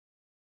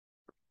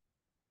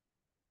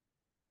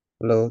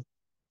Hello.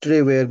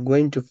 Today we are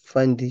going to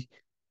find the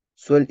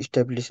soil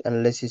established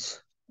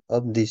analysis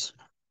of this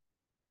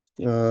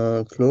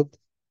globe.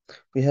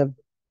 We have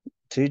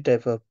three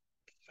types of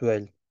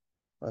soil.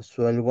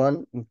 Soil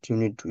one, which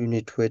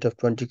unit weight of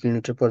 20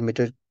 kilometer per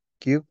meter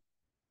cube,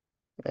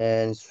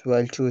 and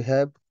soil two we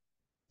have,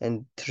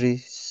 and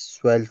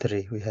soil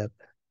three we have.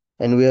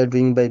 And we are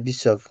doing by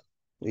Bishop.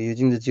 We're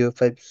using the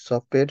Geo5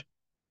 software,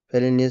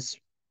 Felenius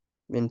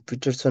and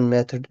Peterson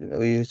method.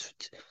 We use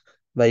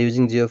by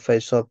using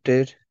Geo5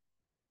 software.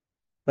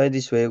 By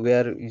this way, we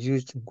are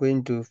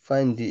going to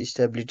find the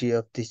stability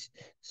of this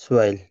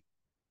soil.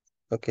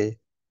 Okay,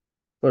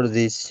 for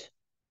this,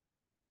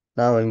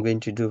 now I'm going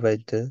to do by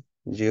the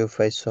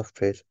Geofy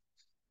software.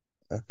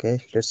 Okay,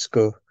 let's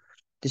go.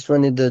 This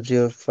one is the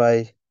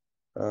Geofy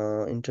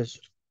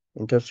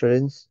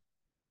interference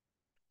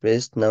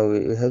based. Now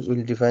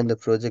we'll define the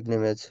project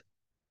name as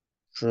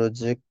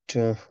project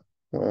uh,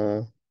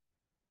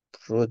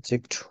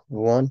 project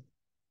one.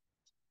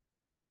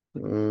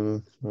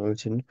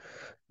 Which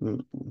we'll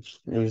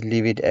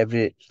leave it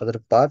every other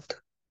path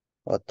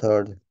or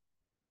third.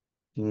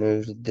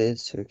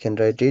 This we can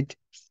write it.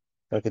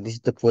 Okay, this is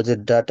the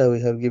project data we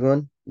have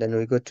given. Then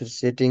we go to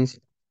settings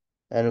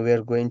and we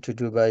are going to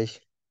do by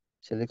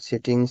select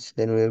settings.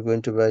 Then we are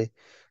going to buy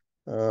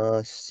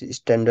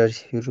standard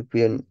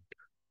European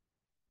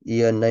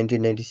year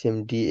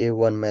 1997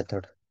 DA1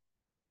 method.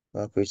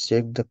 Okay,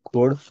 check the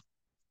code.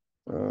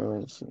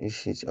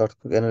 This is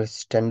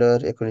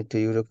standard according to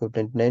Eurocode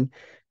 99.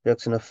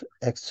 Reduction of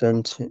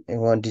actions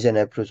one design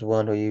approach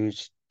one. We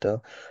use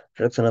the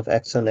reduction of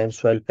action and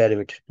soil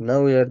parameter.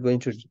 Now we are going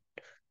to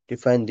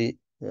define the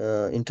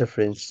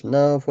interference.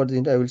 Now for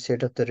the I will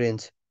set up the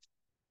range.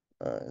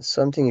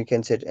 Something you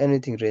can set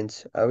anything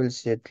range. I will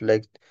set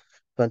like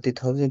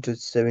 20,000 to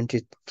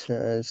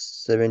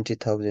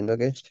 70,000.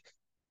 Okay,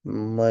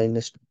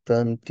 minus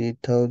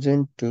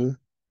 20,000 to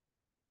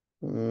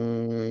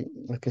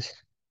okay,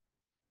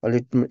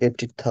 only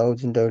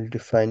 80,000. I will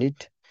define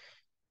it,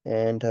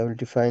 and I will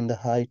define the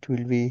height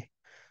will be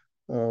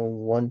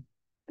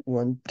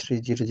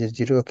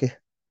 13000. Okay,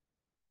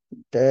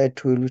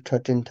 that will be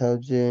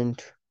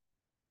 13,000.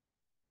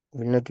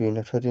 Will not be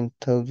enough.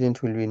 13,000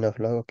 will be enough.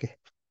 Now, okay,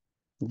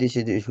 this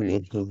is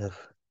usually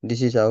enough.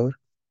 This is our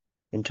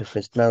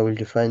interface. Now we'll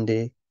define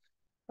the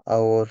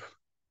our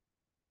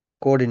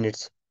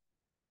coordinates.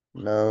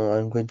 Now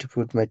I'm going to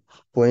put my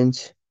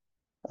points.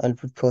 I'll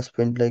put first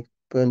point like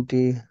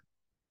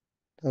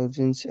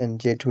 20,000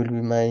 and Z will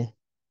be my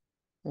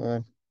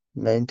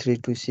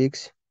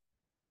 9326.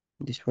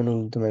 This one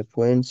will be my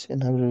points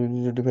and I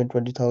will define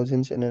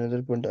 20,000 and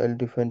another point I'll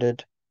define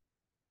that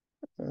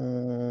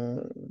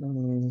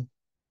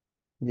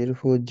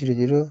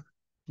 0400.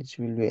 This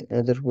will be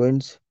another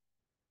points.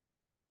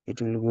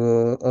 It will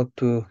go up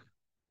to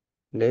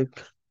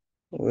left.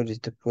 Where is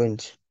the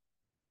point?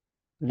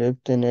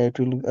 Left and I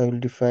will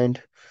define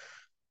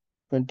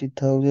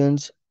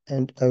 20,000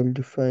 and I will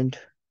define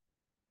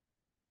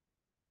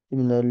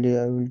similarly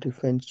I will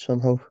define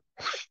somehow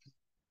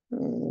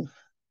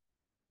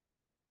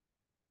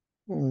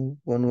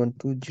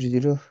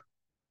 11200.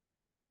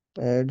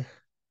 Add,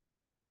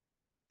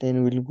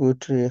 then we'll go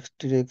to x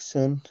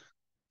direction.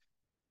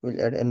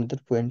 We'll add another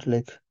point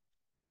like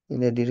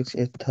in the direction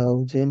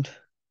 8,000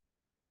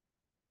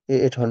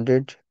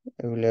 800.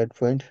 I will add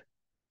point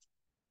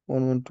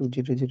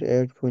 11200,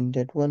 add point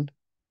that one,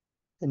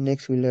 and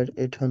next we'll add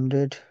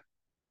 800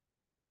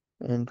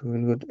 and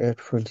we'll go to add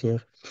point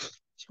here.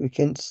 So we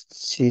can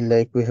see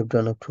like we have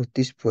done up to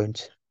this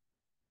point.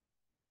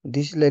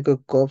 This is like a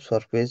curve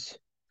surface.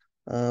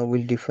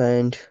 We'll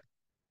define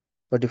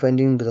for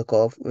defining the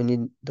curve we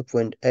need the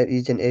point at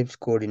each and every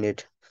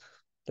coordinate.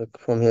 Like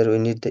from here we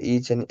need the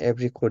each and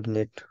every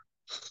coordinate,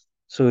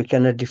 so we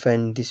cannot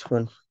define this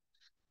one.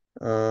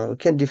 We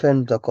can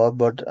define the curve,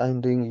 but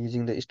I'm doing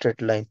using the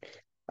straight line.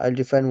 I'll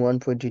define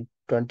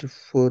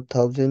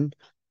 124,000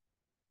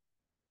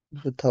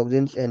 and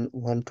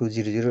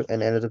 1200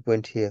 and another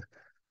point here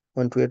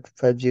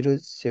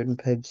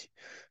 1285075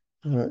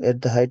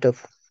 at the height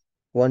of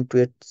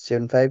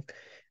 12875.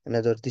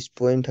 Another this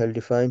point I'll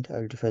define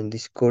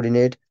this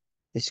coordinate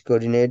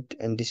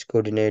and this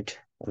coordinate,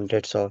 and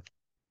that's all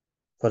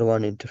for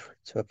one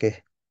interface.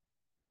 Okay,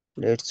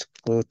 let's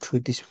go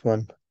through this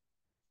one.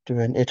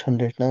 Define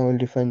 800. Now I'll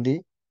define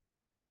the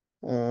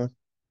uh,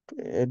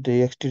 at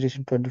the x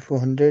direction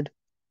 2400.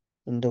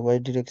 In the y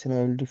direction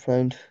I will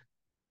define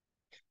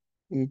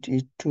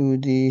it to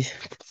the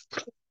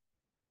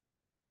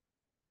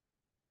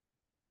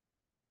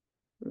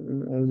I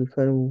will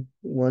define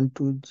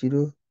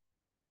 120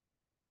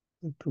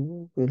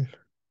 to, well,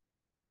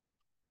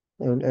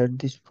 I will add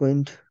this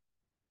point.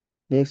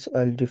 Next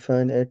I'll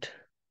define at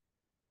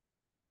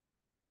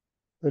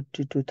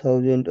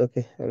 32,000.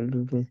 Okay, I will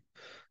do,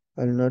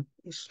 I'll not,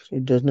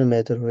 it does not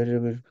matter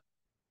wherever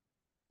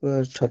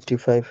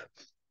 35.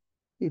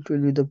 It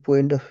will be the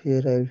point of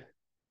here.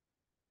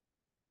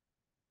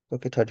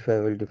 Okay, 35 I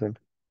will define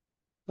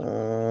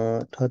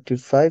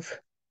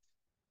 35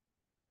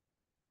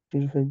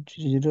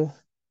 0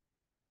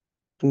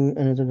 to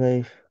another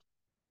 5.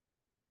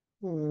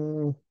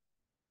 Mm,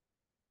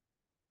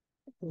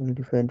 we'll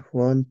define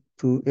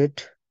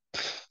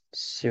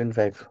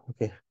 12875.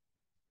 Okay,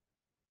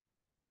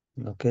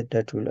 okay,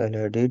 that will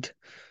I'll add it.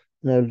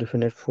 Now I'll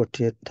define it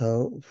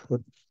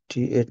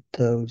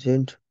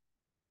 48,000.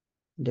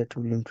 That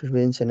will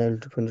interference, and I'll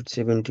define it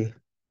 70.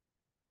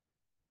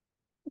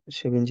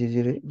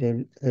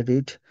 Then add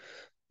it.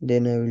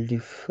 Then I will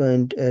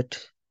define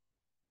at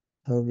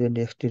 1000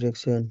 x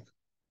direction.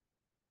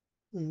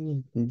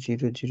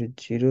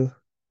 000.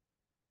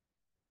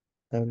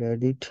 I will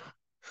add it.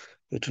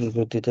 It will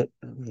go to the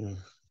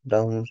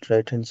down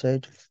right hand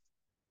side,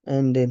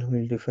 and then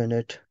we'll define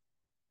it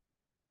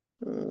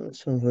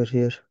somewhere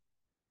here.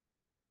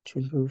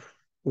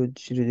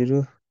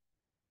 0400.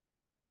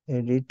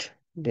 Edit.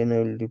 Then I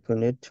will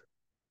define it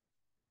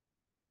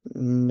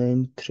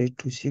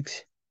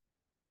 9326.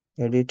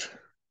 Edit.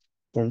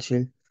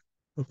 Cancel.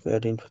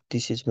 Okay,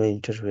 this is my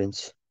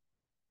interference.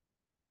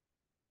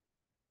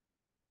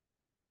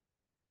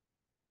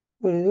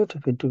 What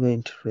happened to my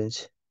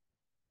interference?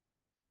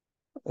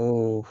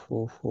 Oh.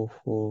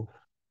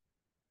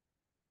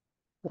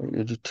 I'll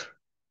edit.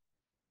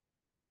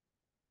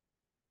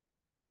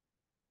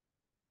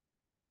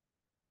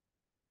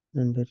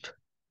 And that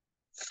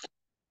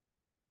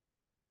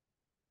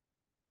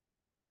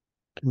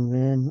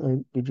command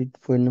I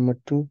edit point number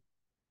 2.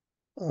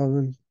 I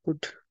will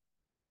put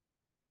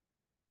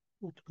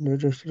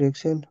latest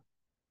direction.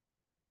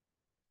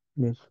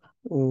 Yes.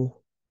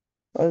 Oh,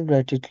 I'll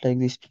write it like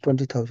this: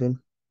 20,000.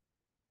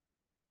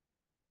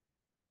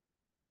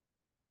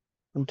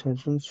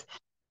 1,000.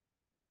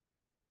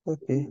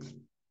 Okay.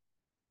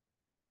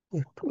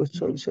 Yeah,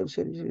 sorry. This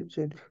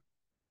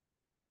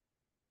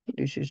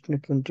is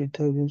not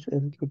 20,000.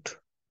 I'll put.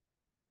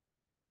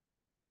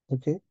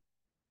 Okay.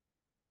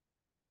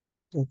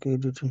 Okay,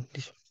 editing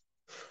this.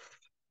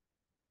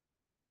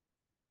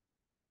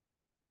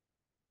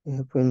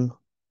 Happen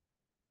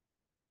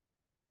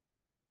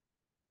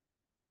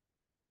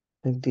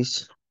like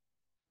this.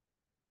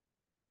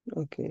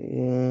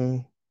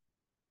 Okay.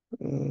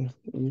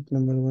 Edit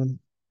number 1.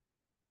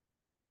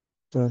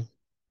 Done.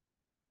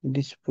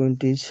 This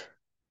point is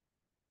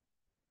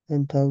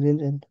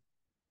 10,000, and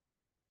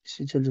this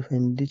is also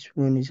fine. This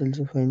one is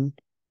also fine.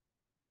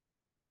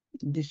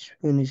 This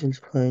one is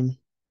also fine.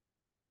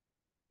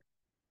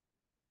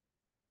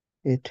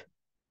 8.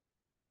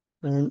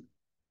 And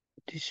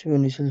this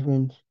one is also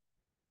fine.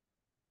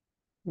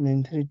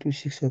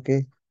 9326.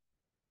 Okay.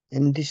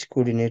 And this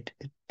coordinate,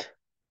 it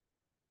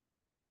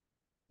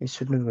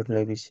should not work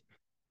like this.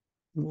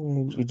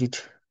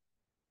 Edit.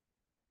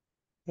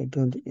 I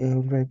don't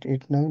write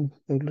it now.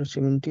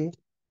 70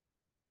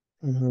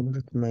 and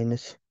 100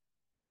 minus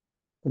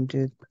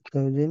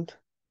 28,000.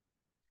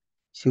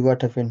 See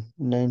what happened.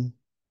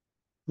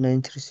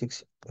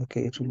 9936.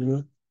 Okay, it will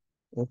go.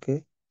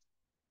 Okay,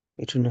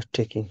 it will not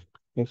taking.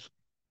 If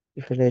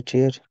I write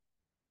here,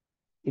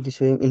 it is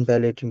showing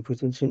invalid.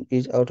 Position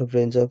is out of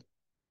range of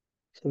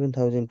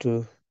 7,000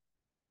 to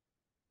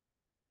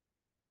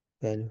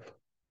value.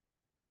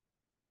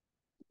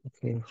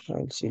 Okay,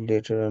 I'll see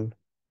later on.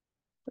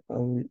 I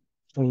will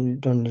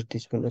don't need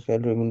this one. Okay, I'll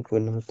remove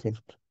one more thing.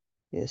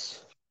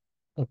 Yes.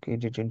 Okay,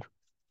 didn't.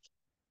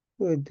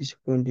 Where this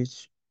point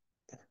is.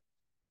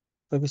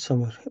 Okay,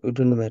 somewhere. It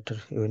don't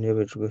matter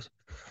whenever it goes.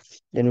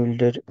 Then we'll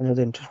get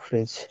another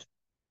interference.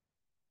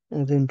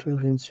 Another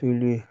interference will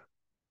be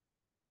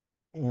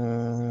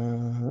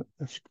we'll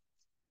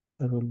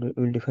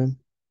define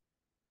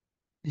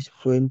this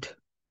point.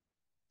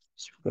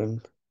 This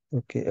point.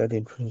 Okay, add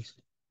interference.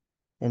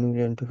 And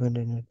we'll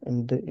define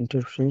another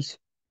interference.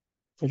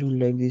 It will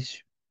like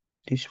this.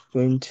 This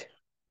point.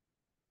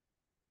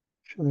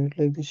 Show it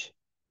like this.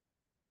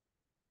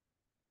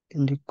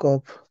 In the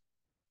cup.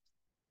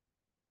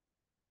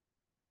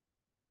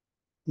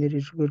 Let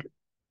it go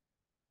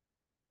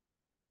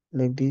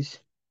like this.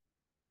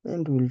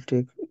 And we'll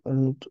take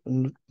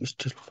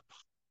still.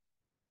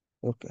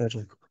 Okay, add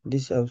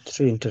this are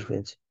 3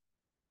 interference.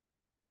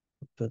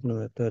 But no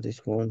matter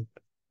this one.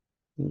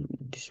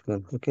 This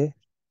one. Okay.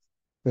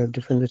 We have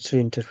defined the 3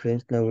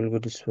 interference. Now we'll go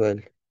to swell.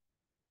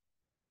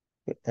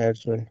 Add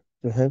swell.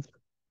 We have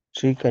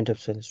 3 kind of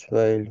cells.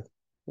 Swell.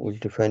 We'll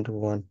define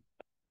one.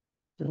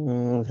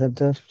 We have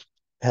the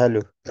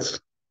value.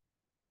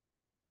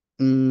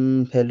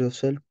 Value of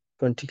cell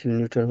 20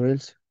 kilonewton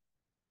wells.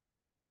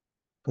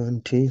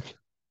 20.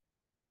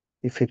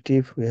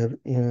 Effective. We have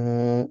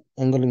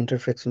angle of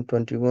interfraction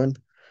 21.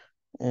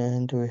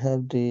 And we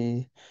have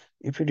the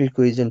effective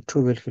cohesion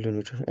 12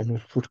 kilonewton. And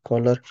we'll put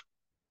color.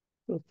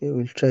 Okay,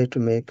 we'll try to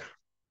make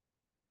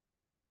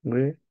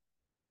gray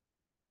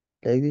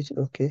like this.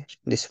 Okay,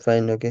 this is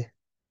fine. Okay,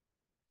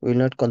 we'll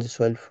not consider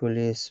soil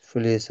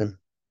foliation.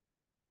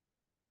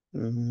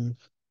 Mm,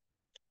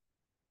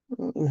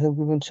 we have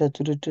given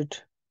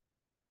saturated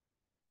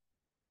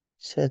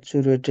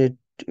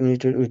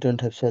unit. We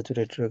don't have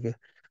saturated. Okay,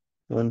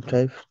 one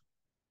type,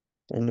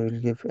 and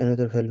we'll give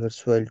another value for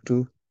soil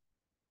 2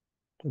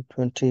 to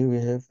 20.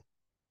 We have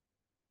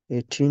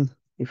 18.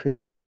 If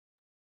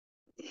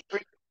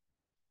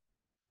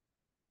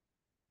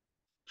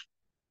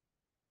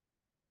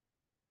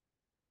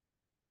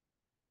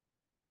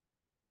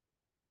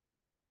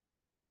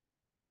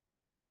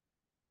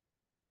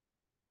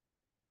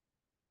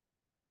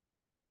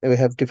We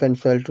have defined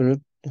soil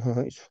to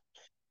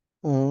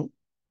uh,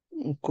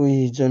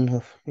 cohesion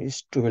of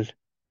is 12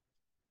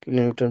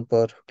 kilonewton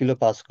per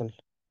kilopascal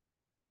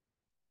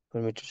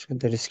per meter square.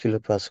 That is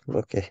kilopascal.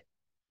 Okay.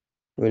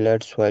 We'll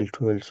add soil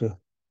 2 also.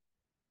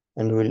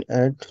 And we'll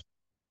add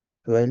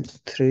soil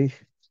 3.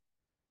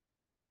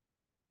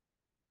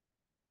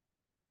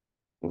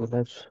 We'll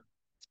add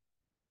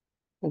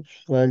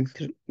soil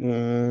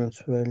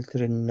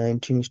 3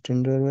 19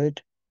 standard,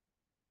 right?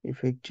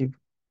 Effective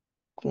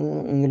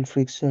angle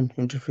friction,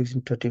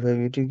 interfriction 35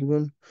 80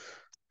 given.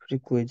 Free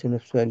cohesion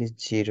of soil is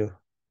 0.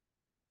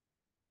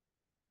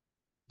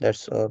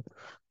 That's all.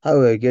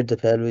 How I get the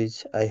value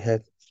is I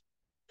have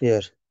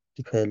here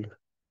the value.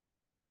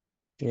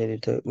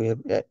 Here we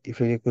have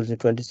if it equals to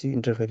 26,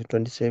 interfactor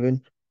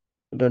 27.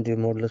 We don't do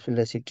modulus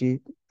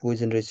velocity,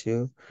 Poisson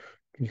ratio,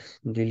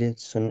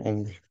 dilation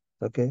angle.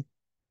 Okay.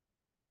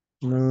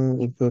 Now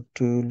we go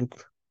to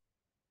look.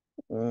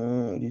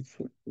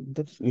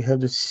 We have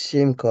the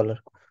same color.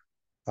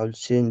 I'll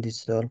change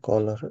this all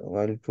color.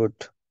 I'll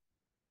put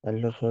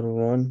yellow for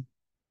one.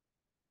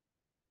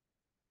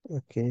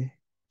 Okay.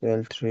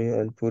 L3.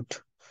 I'll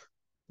put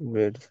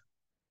red.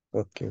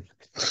 Okay.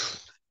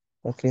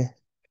 Okay.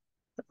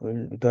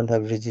 We don't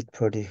have rigid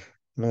body.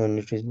 No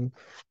need reason.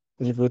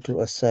 We'll go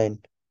to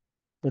assign.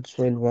 That's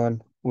file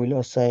 1. We'll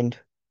assign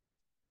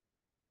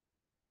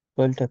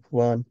file type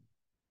 1.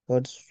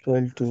 What's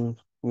file 2?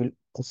 We'll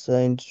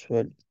assign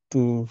file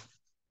 2.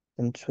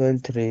 And file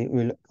 3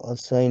 will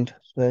assign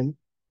file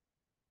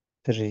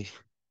 3.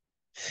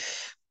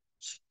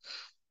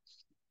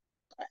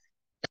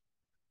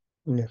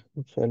 Yeah,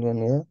 file 1,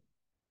 yeah.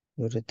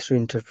 There are 3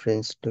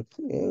 interference. Look,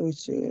 yeah,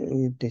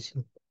 with this,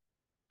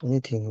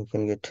 anything we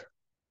can get.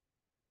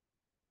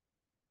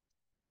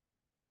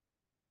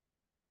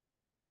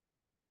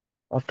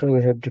 After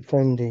we have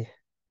defined the,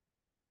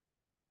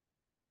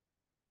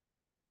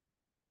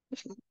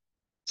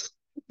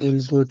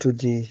 we'll go to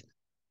the,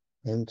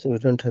 and so we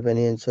don't have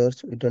any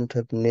answers. We don't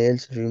have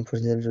nails,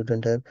 reinforced nails. We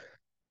don't have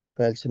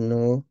files,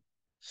 no.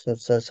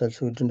 Source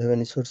also, we don't have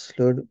any source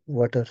load,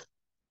 water.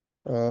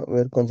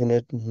 Where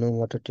concentrate, no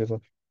water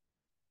table.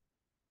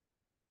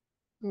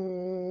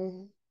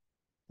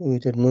 We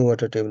did no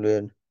water table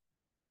here.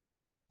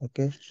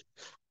 Okay.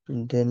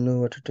 Then no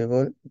water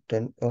table.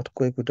 Then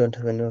earthquake, we don't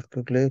have any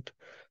earthquake late.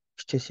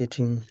 Stay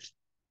sitting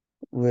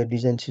where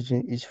design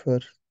sitting is for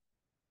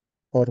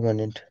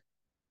permanent.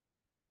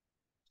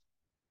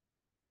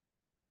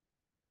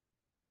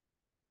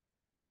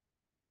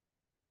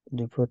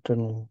 The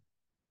button,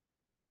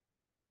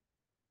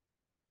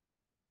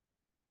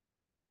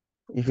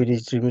 if it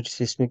is remote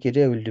seismic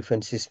area, we'll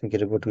define seismic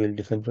area, but we'll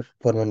define for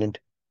permanent.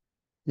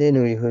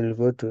 Then we will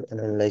go to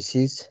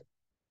analysis.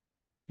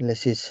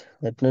 Analysis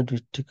that not be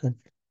taken.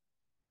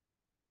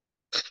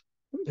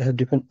 We have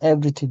defined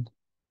everything.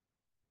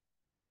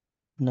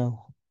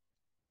 Now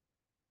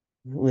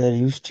we are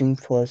using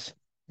first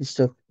this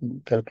of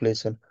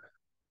calculation.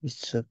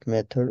 This of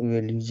method we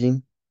are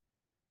using,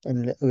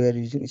 and we are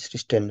using is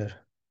standard.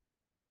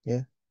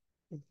 Yeah.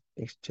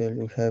 Textual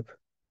we have,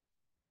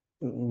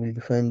 we'll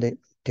define the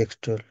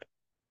textual.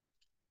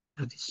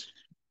 This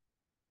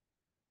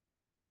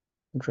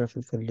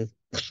graphically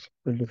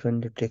we'll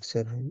define the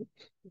texture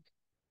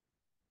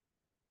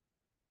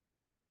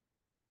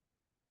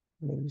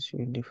like this.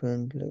 We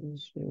define like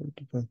this. We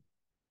define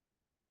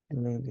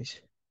like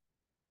this.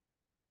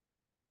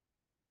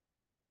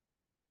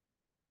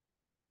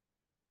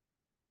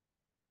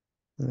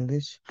 Like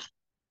this.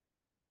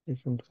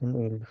 Different define.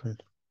 We will define.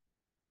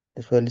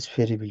 This file is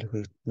very big.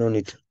 No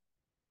need.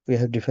 We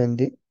have defined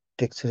the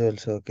texture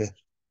also. Okay.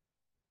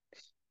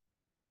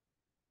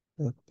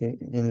 Okay.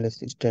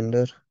 Endless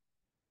standard.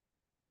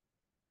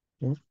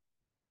 Yeah.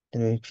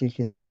 And we click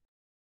in.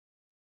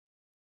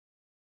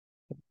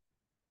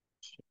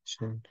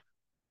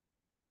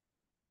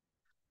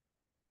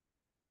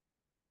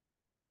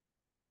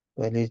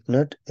 Well, it's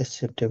not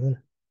acceptable.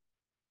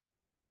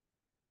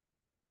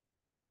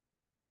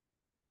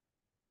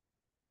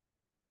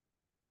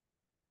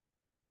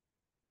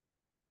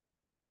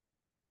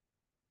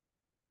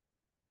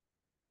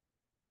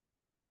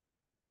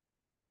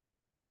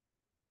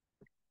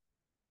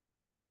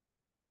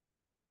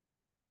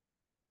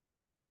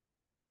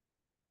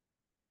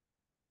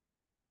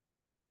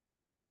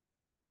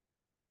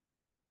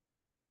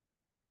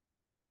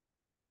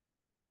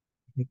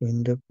 We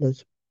can the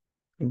plus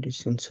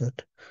this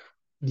insert.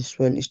 This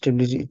file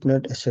stability is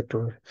not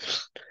acceptable.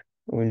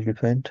 We'll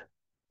define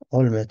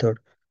all method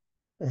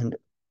and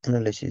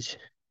analysis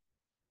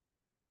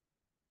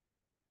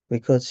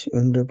because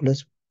window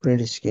plus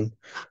print skin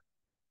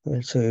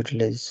also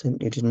utilization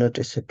it is not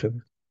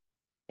acceptable.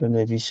 Then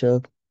maybe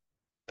so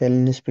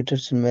Palinus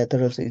Peterson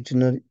method also it is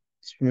not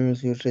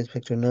Spinoza utilize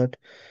factor not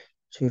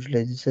so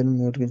utilization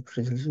mortgage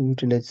precision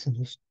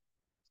utilization is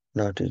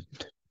not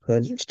it.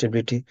 Well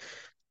stability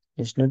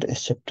is not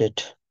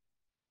accepted.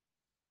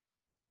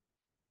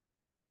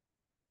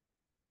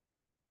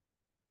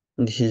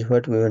 This is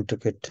what we want to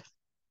get.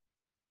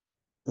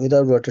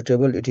 Without water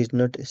table it is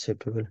not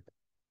acceptable.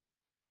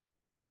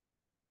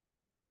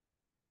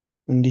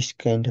 in this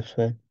kind of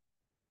way.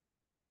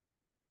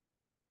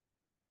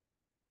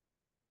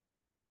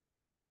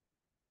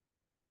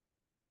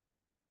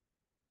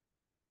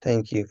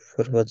 Thank you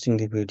for watching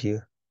the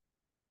video.